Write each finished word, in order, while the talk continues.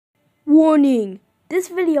Warning! This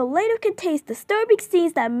video later contains disturbing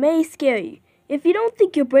scenes that may scare you. If you don't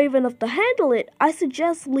think you're brave enough to handle it, I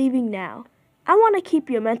suggest leaving now. I want to keep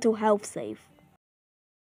your mental health safe.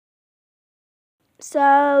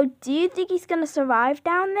 So, do you think he's gonna survive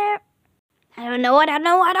down there? I don't know,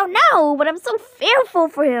 but I'm so fearful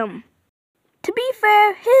for him. To be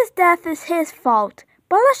fair, his death is his fault,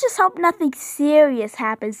 but let's just hope nothing serious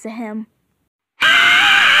happens to him.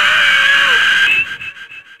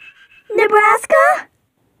 Nebraska?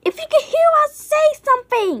 If you could hear us, say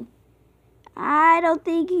something! I don't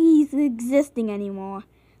think he's existing anymore.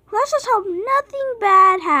 Let's just hope nothing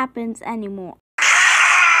bad happens anymore.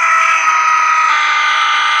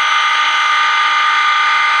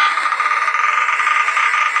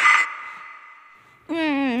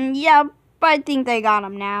 Yeah, but I think they got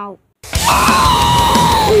him now.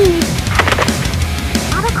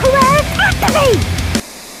 Autocorrect activate!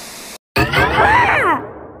 Ah!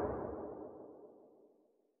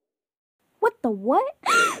 What the what?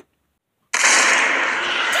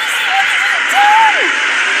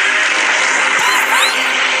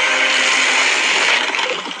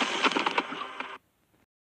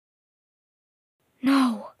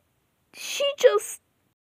 No, she just...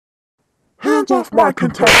 Hands off my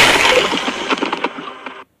contestant!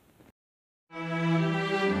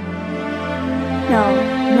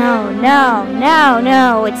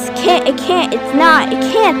 No, it can't,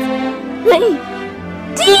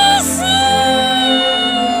 DC!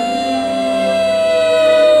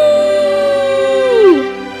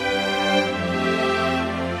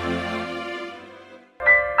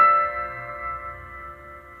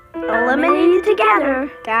 Eliminated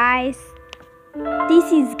together, guys.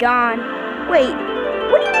 DC's gone. Wait,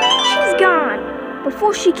 what do you mean she's gone?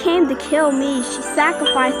 Before she came to kill me, she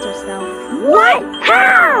sacrificed herself. What?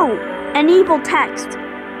 How? An evil text.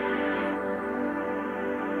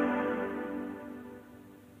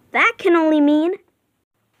 That can only mean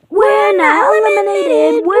we're not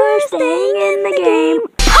eliminated, we're staying in the game.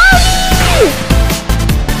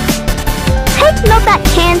 Take note that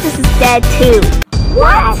Kansas is dead too.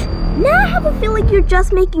 What? Now I have a feeling you're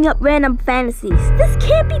just making up random fantasies. This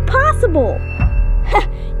can't be possible.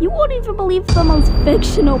 You won't even believe the most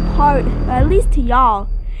fictional part, at least to y'all.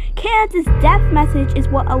 Kansas' death message is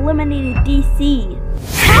what eliminated DC.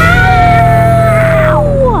 How?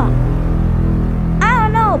 I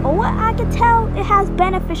don't know, but what I can tell, it has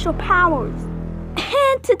beneficial powers.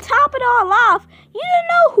 And to top it all off, you don't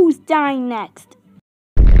know who's dying next.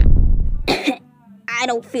 I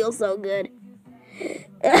don't feel so good.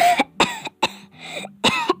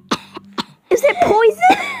 Is it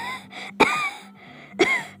poison?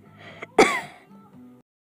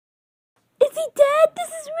 Is he dead? This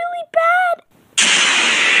is really bad.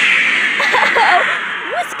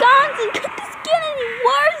 Wisconsin, could this get any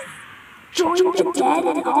worse? Join the dead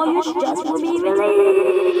and all your stress will be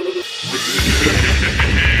relieved.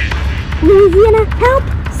 Louisiana, help!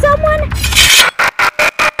 Someone!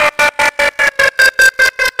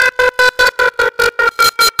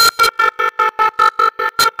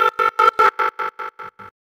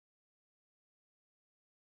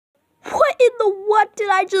 What in the what did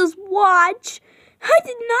I just watch? I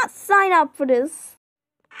did not sign up for this.